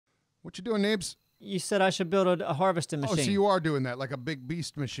What you doing, Neebs? You said I should build a harvesting machine. Oh, so you are doing that, like a big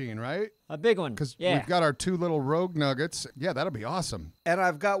beast machine, right? A big one. Because yeah. we've got our 2 little rogue nuggets. Yeah, that'll be awesome. And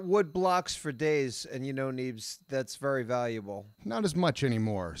I've got wood blocks for days, and you know, Neebs, that's very valuable. Not as much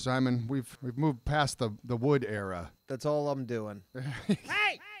anymore, Simon. We've moved past the wood era. That's all I'm doing.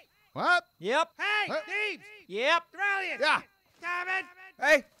 Hey! What? Yep. Hey! What? Neebs! Yep. Brilliant! Yeah. Damn it!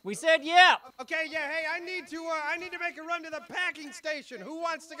 Hey, We said yeah. Okay, yeah, hey, I need to make a run to the packing station. Who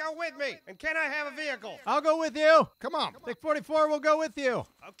wants to go with me? And can I have a vehicle? I'll go with you. Come on. Thick 44 will go with you.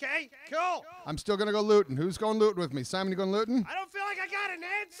 Okay, cool. I'm still going to go looting. Who's going looting with me? Simon, you going looting? I don't feel like I got an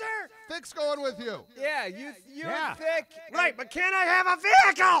answer. Thick's going with you. yeah, you're Yeah. thick. Right, but can I have a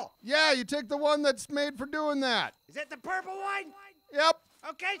vehicle? Yeah, you take the one that's made for doing that. Is it the purple one? Yep.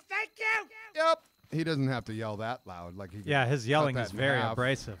 Okay, thank you. Yep. He doesn't have to yell that loud. Like he can Yeah, his cut yelling that is in very half.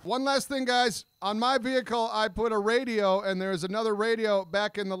 abrasive. One last thing, guys. On my vehicle, I put a radio, and there's another radio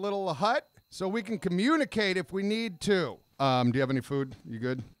back in the little hut, so we can communicate if we need to. Do you have any food? You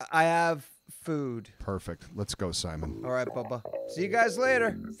good? I have food. Perfect. Let's go, Simon. All right, Bubba. See you guys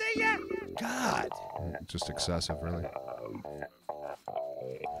later. See ya. God. Just excessive, really.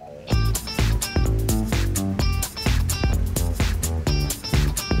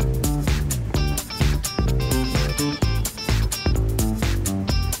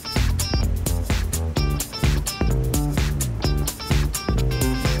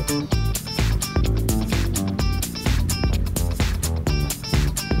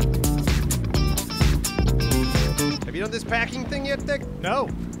 Have you done this packing thing yet, Thick? No.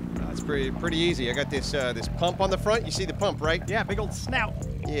 It's pretty easy. I got this this pump on the front. You see the pump, right? Yeah, big old snout.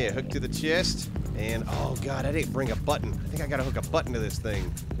 Yeah, hooked to the chest. And oh god, I didn't bring a button. I think I gotta hook a button to this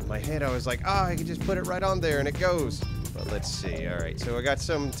thing. In my head, I was like, oh, I can just put it right on there and it goes. But let's see. All right, so I got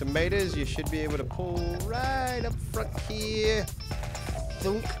some tomatoes. You should be able to pull right up front here.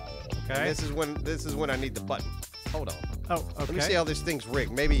 Thunk. Okay. And this is when I need the button. Hold on. Oh, okay. Let me see how this thing's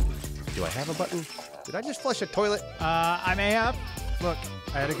rigged. Maybe. Do I have a button? Did I just flush a toilet? I may have. Look,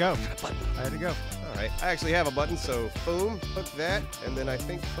 I had to go. I had to go. All right, I actually have a button, so boom, hook that, and then I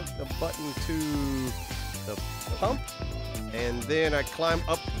think hook the button to the pump, and then I climb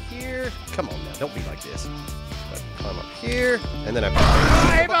up here. Come on now, don't be like this. I climb up here, and then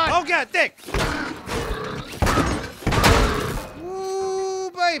I... Oh god, Dick. Ooh,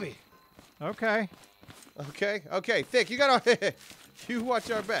 baby. Okay. Okay, Thick, you got our... You watch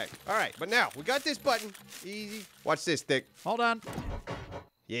our back. All right, but now, we got this button. Easy. Watch this, Thick. Hold on.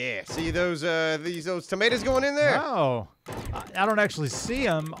 Yeah, see those tomatoes going in there? Oh. I don't actually see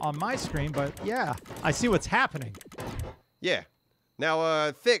them on my screen, but yeah, I see what's happening. Yeah.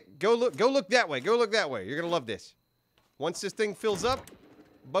 Now, Thick, go look that way. Go look that way. You're gonna love this. Once this thing fills up,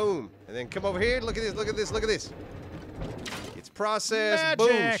 boom, and then come over here. Look at this. Look at this. Look at this. It's processed. Boom,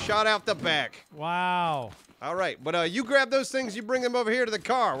 Magic. shot out the back. Wow. All right, but you grab those things. You bring them over here to the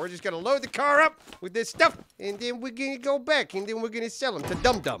car. We're just gonna load the car up with this stuff, and then we're gonna go back, and then we're gonna sell them to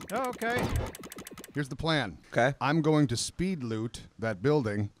Dum Dum. Oh, okay. Here's the plan. Okay. I'm going to speed loot that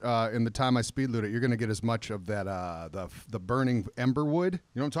building. In the time I speed loot it, you're going to get as much of that the burning ember wood.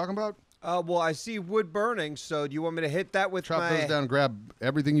 You know what I'm talking about? Well, I see wood burning, so do you want me to hit that with Chop those down, grab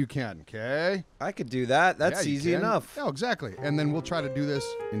everything you can, okay? I could do that. That's Yeah, you easy can. enough. Oh, exactly. And then we'll try to do this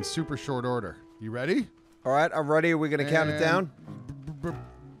in super short order. You ready? All right, I'm ready. Are we going to count it And down?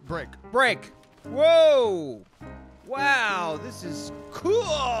 Break. Break. Whoa. Wow, this is cool.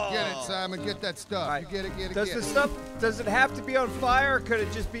 Get it, Simon. Get that stuff. All right. You get it, get it, Does get the it. stuff, does it have to be on fire, or could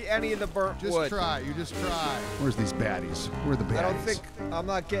it just be any of the burnt Just wood? try. You just try. Where's these baddies? Where are the baddies? I don't think, I'm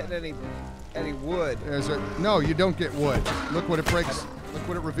not getting any wood. No, you don't get wood. Look what it breaks. Look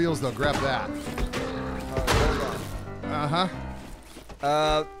what it reveals, though. Grab that. Hold on.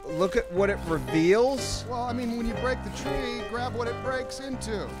 Uh-huh. Look at what it reveals. Well, I mean, when you break the tree, grab what it breaks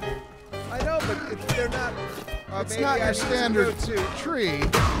into. I know, but they're not. It's maybe not I your need to standard go to- tree.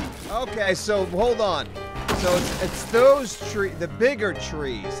 Okay, so hold on. So it's those the bigger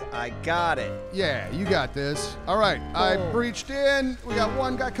trees. I got it. Yeah, you got this. All right, I breached in. We got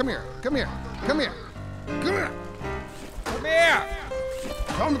one guy. Come here. Come here. Come here. Come here. Come here.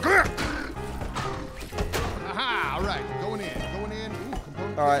 Come here. Aha! All right, going in. Going in. Ooh,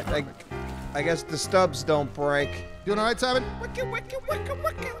 component. All right, I guess the stubs don't break. Doing all right, Simon?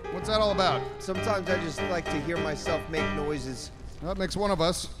 What's that all about? Sometimes I just like to hear myself make noises. Well, that makes one of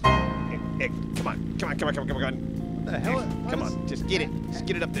us. Hey, come on. What the hell? Come on, just get it. Just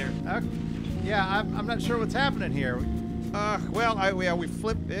get it up there. Yeah, I'm not sure what's happening here. Well, we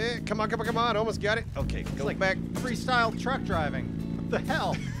flipped. Come on. Almost got it. Okay, go It's like back. freestyle truck driving. What the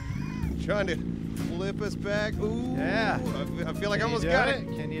hell? Trying flip us back. Ooh. Yeah. I feel like I Can you almost do got it?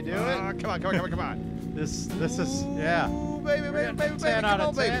 it. Can you do Come it? on. Come on. This is, yeah. Ooh, baby. We're getting Come 10 out on,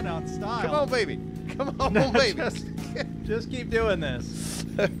 of baby. 10 on style. Come on, baby. Come on, No, baby. just keep doing this.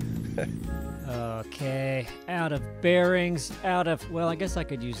 Okay, out of bearings, out of, well, I guess I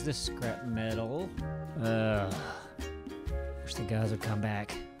could use this scrap metal. Wish the guys would come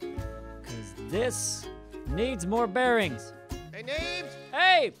back. Because this needs more bearings. Hey, Neebs.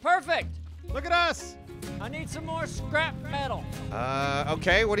 Hey, perfect! Look at us. I need some more scrap metal.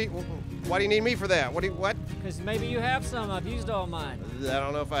 Okay. Why do you need me for that? What? Because maybe you have some, I've used all mine. I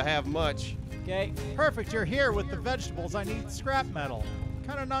don't know if I have much. Okay? Perfect, you're here with the vegetables. I need scrap metal. What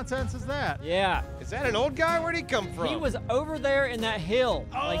kind of nonsense is that? Yeah. Is that an old guy? Where'd he come from? He was over there in that hill.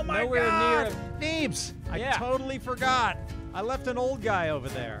 Oh like my nowhere God! near. Neebs! Yeah. I totally forgot. I left an old guy over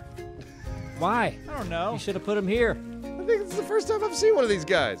there. Why? I don't know. You should have put him here. I think it's the first time I've seen one of these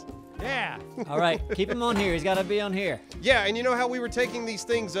guys. Yeah. All right, keep him on here. He's got to be on here. Yeah, and you know how we were taking these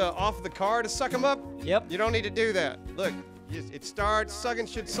things off the car to suck them up? Yep. You don't need to do that. Look, it starts sucking,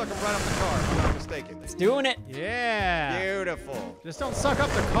 should suck them right off the car, if I'm not mistaken. It's doing it. Yeah. Beautiful. Just don't suck up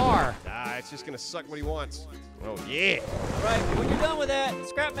the car. Ah, it's just gonna suck what he wants. Oh, yeah. All right, when you're done with that,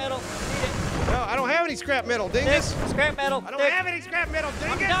 scrap metal. Need it. No, I don't have any scrap metal, Dick, dingus. scrap metal. I don't Dick. have any scrap metal, I'm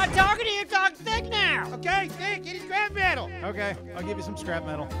dingus. not talking to you. Talk thick now. Okay, Dick, get his scrap metal. Okay, I'll give you some scrap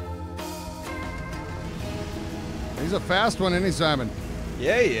metal. He's a fast one, isn't he, Simon?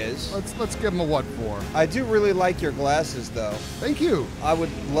 Yeah, he is. Let's give him a what for. I do really like your glasses, though. Thank you. I would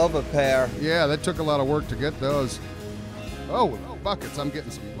love a pair. Yeah, that took a lot of work to get those. Oh, buckets. I'm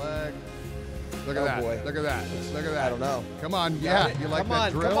getting some lag. Look at Oh, that. boy. Look at that. Look at that. I don't know. Come on. Yeah. Got it? You like Come that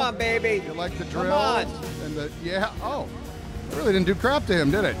on, drill? come on, baby. You like the Come drill? on. And the yeah. Oh, it really didn't do crap to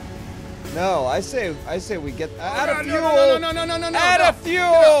him, did it? No, I say we get out of fuel. No. Out of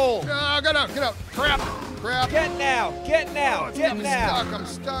fuel. Get out. Crap. Get now. Get now. Get now. I'm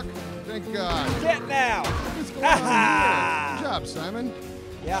stuck. Thank God. Get now. What's going on here? Good job, Simon.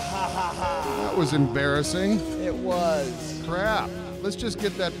 Yeah, ha ha ha. That was embarrassing. It was. Crap. Let's just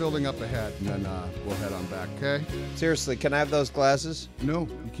get that building up ahead, and then we'll head on back, okay? Seriously, can I have those glasses? No,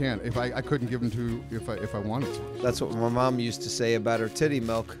 you can't. If I couldn't give them to you if I wanted to. That's what my mom used to say about her titty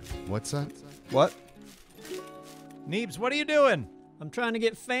milk. What's that? What? Neebs, what are you doing? I'm trying to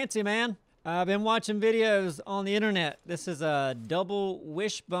get fancy, man. I've been watching videos on the internet. This is a double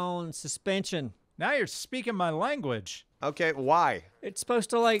wishbone suspension. Now you're speaking my language. Okay, why? It's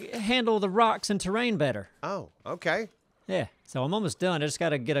supposed to like handle the rocks and terrain better. Oh, okay. Yeah, so I'm almost done. I just got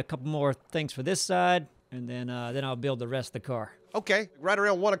to get a couple more things for this side, and then I'll build the rest of the car. Okay, right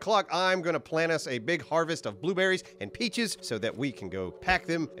around 1 o'clock, I'm gonna plant us a big harvest of blueberries and peaches so that we can go pack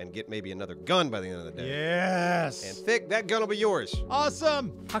them and get maybe another gun by the end of the day. Yes. And Thick, that gun will be yours.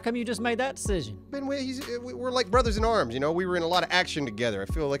 Awesome. How come you just made that decision? Man, we're like brothers in arms, you know? We were in a lot of action together. I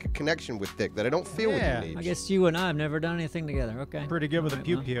feel like a connection with Thick that I don't feel Yeah. with you, Neebs. I guess you and I have never done anything together. Okay. Pretty good with a Alright,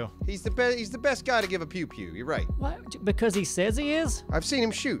 pew well. pew. He's the best guy to give a pew-pew. You're right. What? Because he says he is? I've seen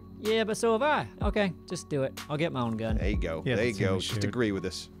him shoot. Yeah, but so have I. Okay, just do it. I'll get my own gun. There you go. Yeah, there you that's who go. we Just shoot. agree with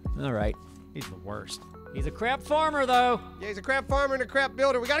us. All right. He's the worst. He's a crap farmer, though. Yeah, he's a crap farmer and a crap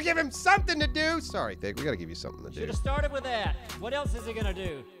builder. We gotta give him something to do. Sorry, Thick. We gotta give you something to Should do. have started with that. What else is he gonna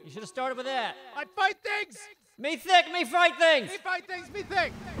do? You should have started with that. I fight things. Me thick, me fight things. Me fight things. Me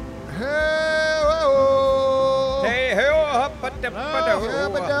think. Hey, whoa. Hey,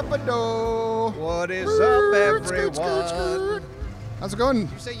 what is up, everyone? How's it going? You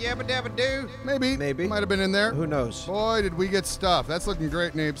say yabba dabba do? Maybe. Maybe. Might have been in there. Who knows? Boy, did we get stuff. That's looking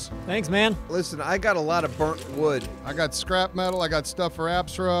great, Neebs. Thanks, man. Listen, I got a lot of burnt wood. I got scrap metal. I got stuff for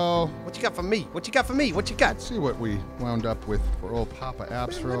Absro. What you got for me? What you got for me? What you got? See what we wound up with for old Papa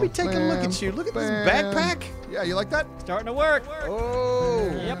Absro. Let me take a look at you. Look at this backpack. Yeah, you like that? Starting to work. Oh.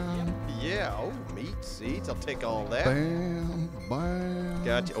 Yep. Yeah. Oh, meat, seeds. I'll take all that. Bam, bam.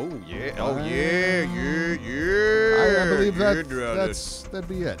 Gotcha. Oh yeah. Oh yeah. Yeah. I believe Yeah, that Drowner. that'd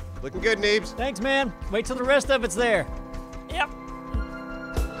be it. Looking good, Neebs. Thanks, man. Wait till the rest of it's there. Yep.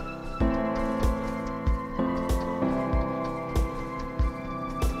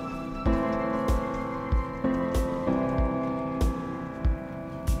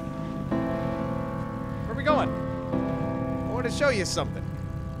 Where are we going? I want to show you something.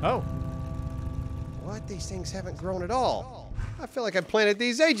 Oh. What? These things haven't grown at all. I feel like I planted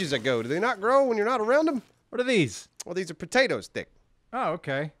these ages ago. Do they not grow when you're not around them? What are these? Well, these are potatoes, Thick. Oh,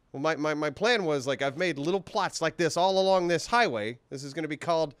 okay. Well, my plan was like I've made little plots like this all along this highway. This is going to be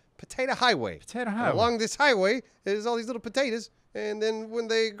called Potato Highway. Potato And highway. along this highway is all these little potatoes, and then when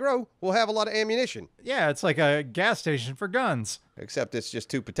they grow, we'll have a lot of ammunition. Yeah, it's like a gas station for guns. Except it's just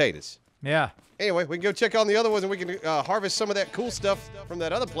 2 potatoes. Yeah. Anyway, we can go check on the other ones, and we can harvest some of that cool stuff from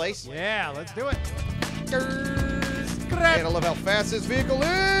that other place. Yeah, let's do it. Man, I love how fast this vehicle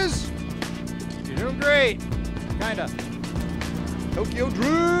is. You're doing great. Kinda. Tokyo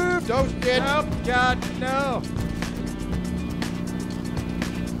Drift. Oh, shit. Oh, God, no.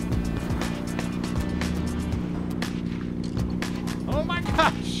 Oh, my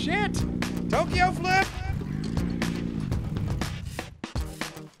God. Shit. Tokyo Flip.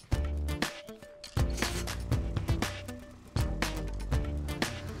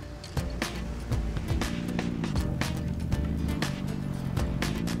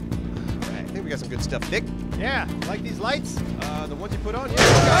 I think we got some good stuff, Nick. Yeah, like these lights? The ones you put on. Yeah.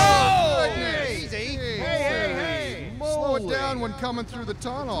 Oh, Easy. Hey. Slow it down when coming through the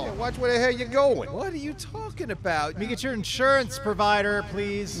tunnel. Yeah, watch where the hell you're going. What are you talking about? Let me get your insurance provider,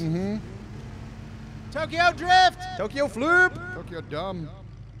 please. Mm-hmm. Tokyo Drift! Tokyo Flip. Tokyo dumb.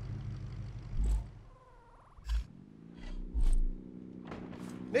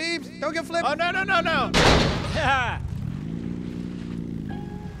 Neebs. Tokyo Flip. Oh, no.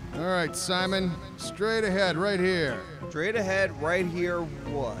 All right, Simon, straight ahead, right here. Straight ahead, right here.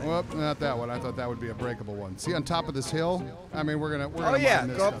 What? Whoop, not that one. I thought that would be a breakable one. See, on top of this hill? I mean, we're gonna Oh yeah, mine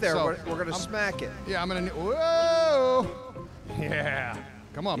this go up stuff. there. So, We're gonna smack it. yeah, I'm gonna. Whoa! Yeah.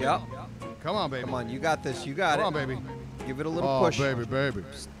 Come on, Yep. baby. Come on, baby. Come on, you got this. You got Come it. on, baby. Give it a little Oh, push. baby.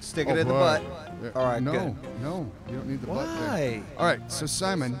 Stick Oh, it in the boy. butt. Yeah, All right, no, good. No, you don't need the butt Why? thing. All right, so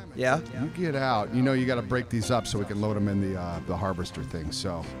Simon, Yeah. you get out. You know you got to break these up so we can load them in the harvester thing.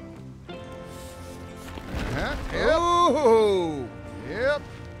 So. Ooh. Yep.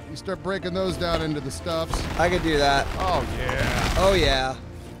 You start breaking those down into the stuffs. I could do that. Oh yeah. Oh yeah.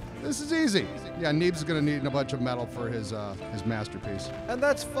 This is easy. Yeah, Neebs is gonna need a bunch of metal for his masterpiece. And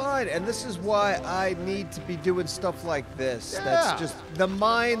that's fine. And this is why I need to be doing stuff like this. Yeah. That's just the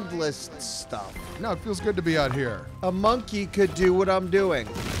mindless stuff. No, it feels good to be out here. A monkey could do what I'm doing.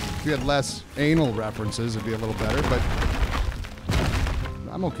 If you had less anal references, it'd be a little better, but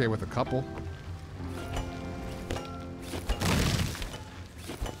I'm okay with a couple.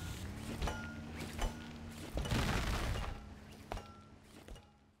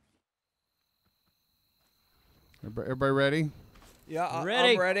 Everybody ready? Yeah,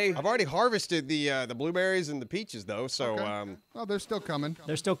 Ready. I'm ready. I've already harvested the blueberries and the peaches, though. So, Okay. Oh, they're still coming.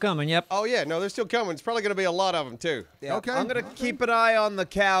 They're still coming, yep. oh yeah, no, they're still coming. It's probably going to be a lot of them too. Yeah, Okay. I'm gonna keep an eye on the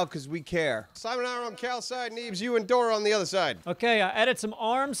cow because we care. Simon and I are on Cal's side. Neebs, you and Dora on the other side. Okay, I added some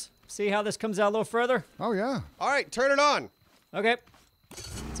arms. See how this comes out a little further? Oh yeah. All right, turn it on. Okay.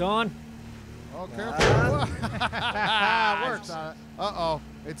 It's on. Oh, careful. Works on it. Uh-oh.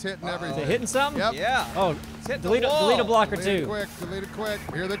 It's hitting Is everything. it hitting something? Yep. Yeah. Oh, hit the delete wall. a block or Delete it two. quick. Delete it quick.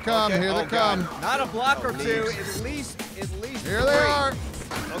 Here they come. Okay. Here Oh, they come. God. Not a block or two. Neebs. At least. Here they are.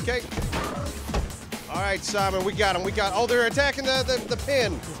 Okay. All right, Simon, we got them. Oh, they're attacking the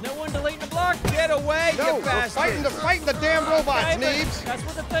pin. There's no one deleting the block. Get away, No, you we're bastard. fighting the damn robots, Okay, but Neebs. that's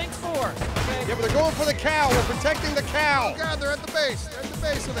what the thing's for. Okay. Yeah, but they're going for the cow. We're protecting the cow. Oh God, they're at the base. They're at the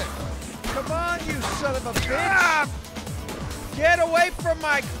base of it. Come on, you son of a bitch. Get away from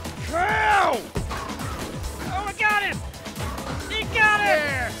my cow. Oh, I got him! He got it!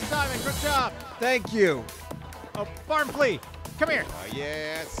 There, Simon, good job. Thank you. Oh, farm flea, come here.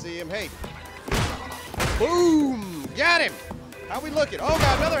 Yeah, see him. Hey. Boom. Got him. How we looking? Oh,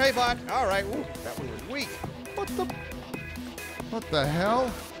 got another hay bot. All right. Ooh, that one was weak. What the hell?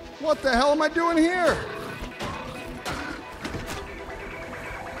 What the hell am I doing here?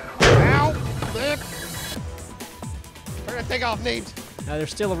 Ow. Flip. Turn that thing off, Neebs. Now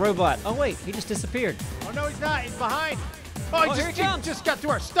there's still a robot. Oh wait, he just disappeared. Oh, no, he's not. He's behind. Oh, Oh, here he comes. just got to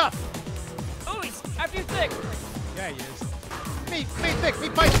our stuff. Oh, he's after you thick. Yeah, he is. Me thick, me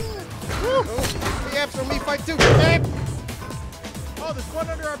fight. Oh, the apps on me fight too. Damn. Oh, there's one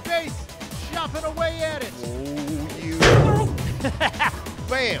under our base. Chopping away at it. Oh, you.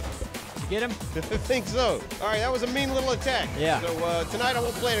 Bam. Did you get him? I think so. All right, that was a mean little attack. Yeah. So tonight I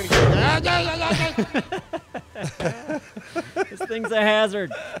won't play it again. This thing's a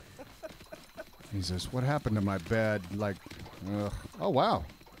hazard. Jesus, what happened to my bed? Like, oh wow,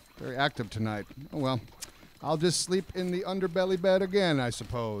 very active tonight. Oh well, I'll just sleep in the underbelly bed again, I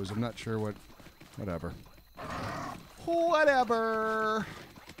suppose. I'm not sure whatever. Whatever.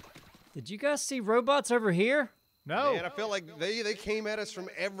 Did you guys see robots over here? No. Man, I feel like they came at us from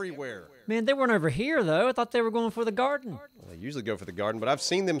everywhere. Man, they weren't over here though. I thought they were going for the garden. Well, they usually go for the garden, but I've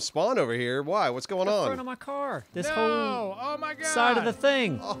seen them spawn over here. Why? What's going In front on? of my car. This No. whole Oh, my God. side of the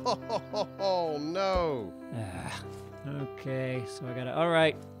thing. Oh, no. Okay, so I gotta. All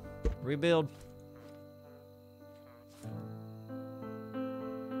right, rebuild.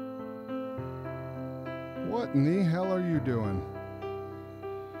 What in the hell are you doing?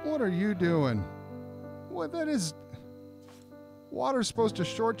 What are you doing? What, that is... Water's supposed to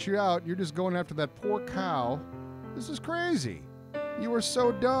short you out. You're just going after that poor cow. This is crazy. You are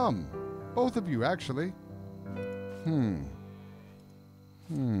so dumb. Both of you, actually. Can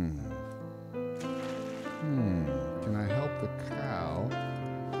I help the cow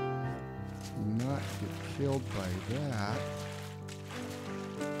not get killed by that?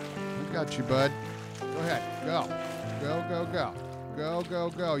 I got you, bud. Go ahead. Go. Go, go, go. Go, go,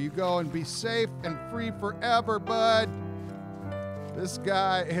 go. You go and be safe and free forever, bud. This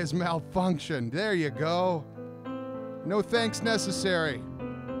guy has malfunctioned. There you go. No thanks necessary.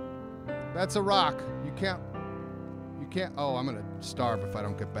 That's a rock. You can't... Oh, I'm gonna starve if I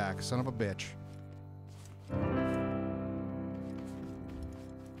don't get back. Son of a bitch.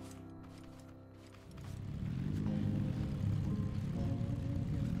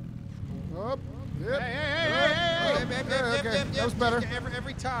 Oh, yep. Okay. That was better.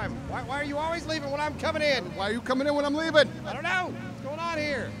 Every time. Why are you always leaving when I'm coming in? Why are you coming in when I'm leaving? I don't know. What's going on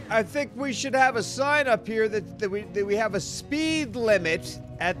here? I think we should have a sign up here that we have a speed limit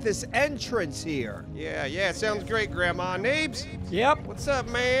at this entrance here. Yeah, sounds great, Grandma. Neebs? Yep. What's up,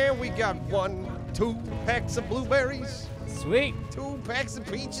 man? We got 2 packs of blueberries, Sweet. 2 packs of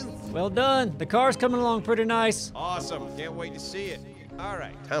peaches. Well done. The car's coming along pretty nice. Awesome. Can't wait to see it. All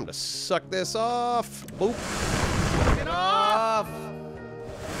right, time to suck this off. Boop. Get off!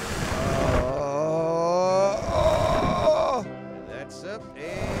 That's up,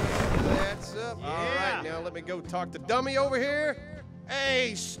 and that's up. Yeah. All right, now let me go talk to Dummy over here.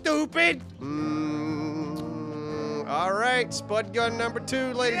 Hey, stupid! All right, spud gun number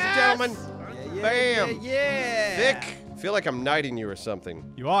 2, ladies and gentlemen. Bam! Yeah. Thick. Feel like I'm knighting you or something.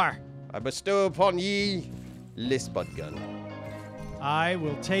 You are. I bestow upon ye this spud gun. I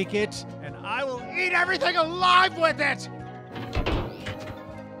will take it, and I will eat everything alive with it!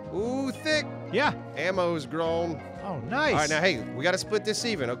 Ooh, Thick. Yeah. Ammo's grown. Oh, nice. All right, now, hey, we got to split this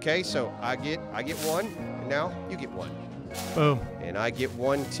even, okay? So I get 1, and now you get 1. Boom. And I get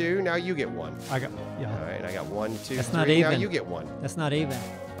 1, 2. Now you get 1. I got, All yeah. right, I got 1, 2, That's 3. not Now even. you get 1. That's not even.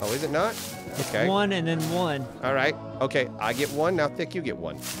 Oh, is it not? It's Okay. 1 and then 1. All right. Okay, I get 1. Now, Thick, you get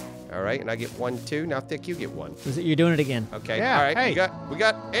 1. All right, and I get 1, 2. Now, Thick, you get 1. You're doing it again. Okay. Yeah, All right. hey. We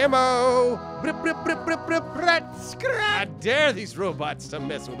got ammo. Brip, brip, brip, brip, brip, brip. I dare these robots to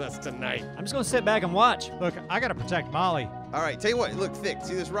mess with us tonight. I'm just gonna sit back and watch. Look, I gotta protect Molly. All right, tell you what. Look, Thick.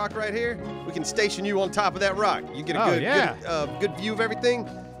 See this rock right here? We can station you on top of that rock. You get a good view of everything,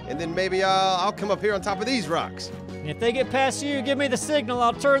 and then maybe I'll come up here on top of these rocks. And if they get past you, give me the signal.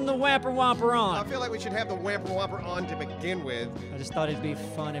 I'll turn the whamper whomper I on. feel like we should have the Whamper Whomper on to begin with. I just thought it'd be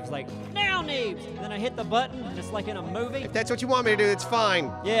fun. It was like, now, Neebs! And then I hit the button, just like in a movie. If that's what you want me to do, it's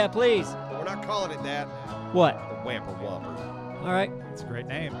fine. Yeah, please. But we're not calling it that. What? The Whamper Whomper. All right. It's a great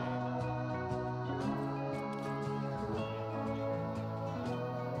name.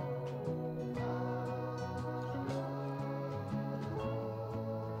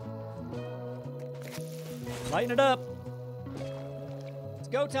 Lighten it up. It's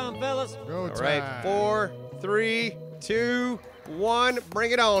go time, fellas. Go All time. right, 4, 3, 2, 1.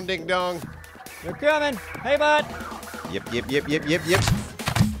 Bring it on, ding dong. They're coming. Hey, bud. Yep.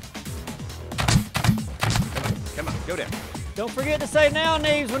 Come on, go down. Don't forget to say now,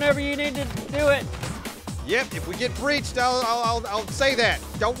 Neebs, whenever you need to do it. Yep, if we get breached, I'll say that.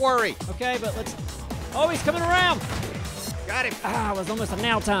 Don't worry. Okay, but let's... Oh, he's coming around. Got him. Ah, it was almost a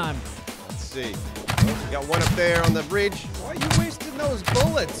now time. Let's see. Oh, got one up there on the bridge. Why are you wasting those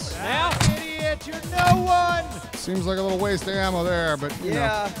bullets? Now? Idiot, you're no one! Seems like a little waste of ammo there, but you know,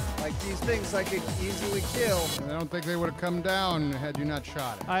 Yeah, like these things I could easily kill. I don't think they would have come down had you not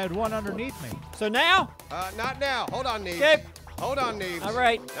shot it. I had one underneath me. So now? Not now. Hold on, Neebs. Okay. Hold on, Neebs. All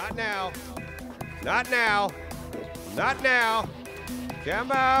right. Not now. Not now. Not now.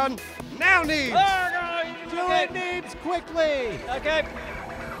 Come on. Now, Neebs. Do it, Neebs, quickly! Okay.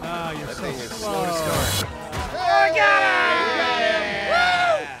 Oh, you're That so thing is slow. slow to start. I got him!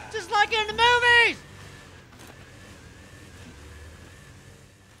 Woo! Just like in the movies!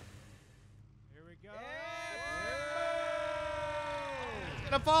 Here we go.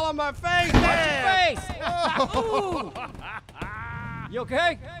 Gonna fall on my face. Watch your face! Ooh. You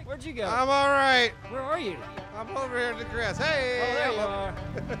okay? Where'd you go? I'm all right. Where are you? I'm over here in the grass. Hey. Oh, there you hello. are.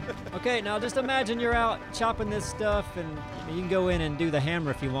 Okay, now just imagine you're out chopping this stuff, and you can go in and do the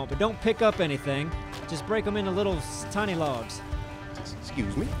hammer if you want, but don't pick up anything. Just break them into little tiny logs.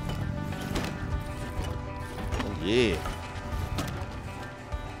 Excuse me. Oh, yeah.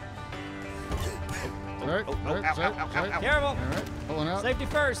 right, Oh, all right, ow, sorry, ow, ow, sorry. ow, ow. Careful. All right, pulling out. Safety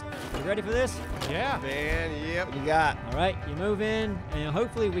first. You ready for this? Yeah. Man, yep. What you got? All right, you move in, and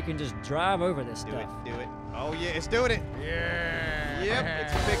hopefully we can just drive over this Do stuff. it, do it. Oh, yeah, it's doing it. Yeah. Yep,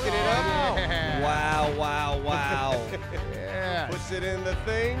 it's picking it up. Yeah. Wow, wow, wow. Yeah. Puts it in the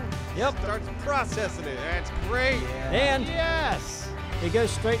thing. Yep. Starts processing it. That's great. And Yes. it goes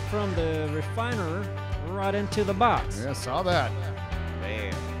straight from the refiner right into the box. Yeah, saw that.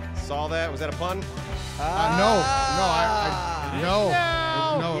 Man, saw that? Was that a pun? No, no, Ah.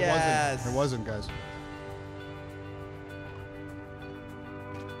 no, No. no, it Yes. wasn't. It wasn't, guys.